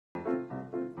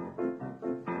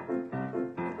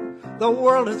The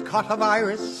world has caught a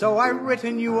virus, so I've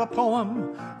written you a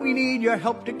poem. We need your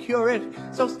help to cure it,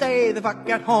 so stay the fuck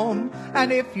at home.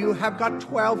 And if you have got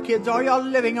 12 kids or you're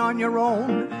living on your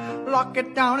own, lock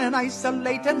it down and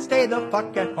isolate and stay the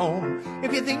fuck at home.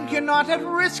 If you think you're not at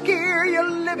risk here, you're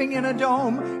living in a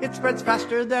dome. It spreads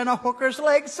faster than a hooker's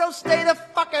leg, so stay the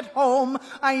fuck at home.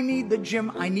 I need the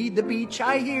gym, I need the beach,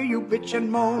 I hear you bitch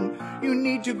and moan. You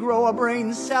need to grow a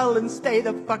brain cell and stay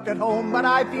the fuck at home. But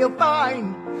I feel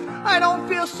fine, I don't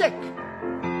feel sick.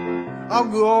 I'll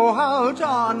go out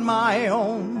on my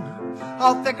own.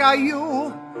 How thick are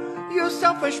you, you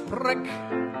selfish prick?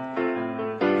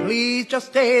 Please just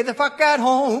stay the fuck at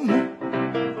home.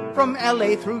 From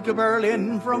LA through to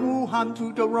Berlin, from Wuhan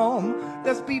to Rome,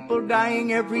 there's people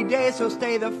dying every day, so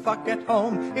stay the fuck at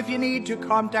home. If you need to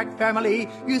contact family,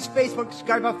 use Facebook,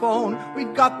 Skype, or phone.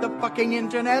 We've got the fucking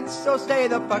internet, so stay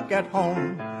the fuck at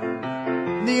home.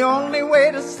 The only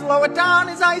way to slow it down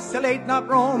is isolate, not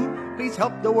roam. Please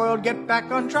help the world get back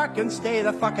on track and stay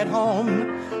the fuck at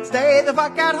home. Stay the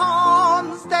fuck at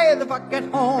home, stay the fuck at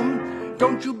home.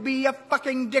 Don't you be a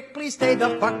fucking dick, please stay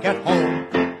the fuck at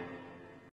home.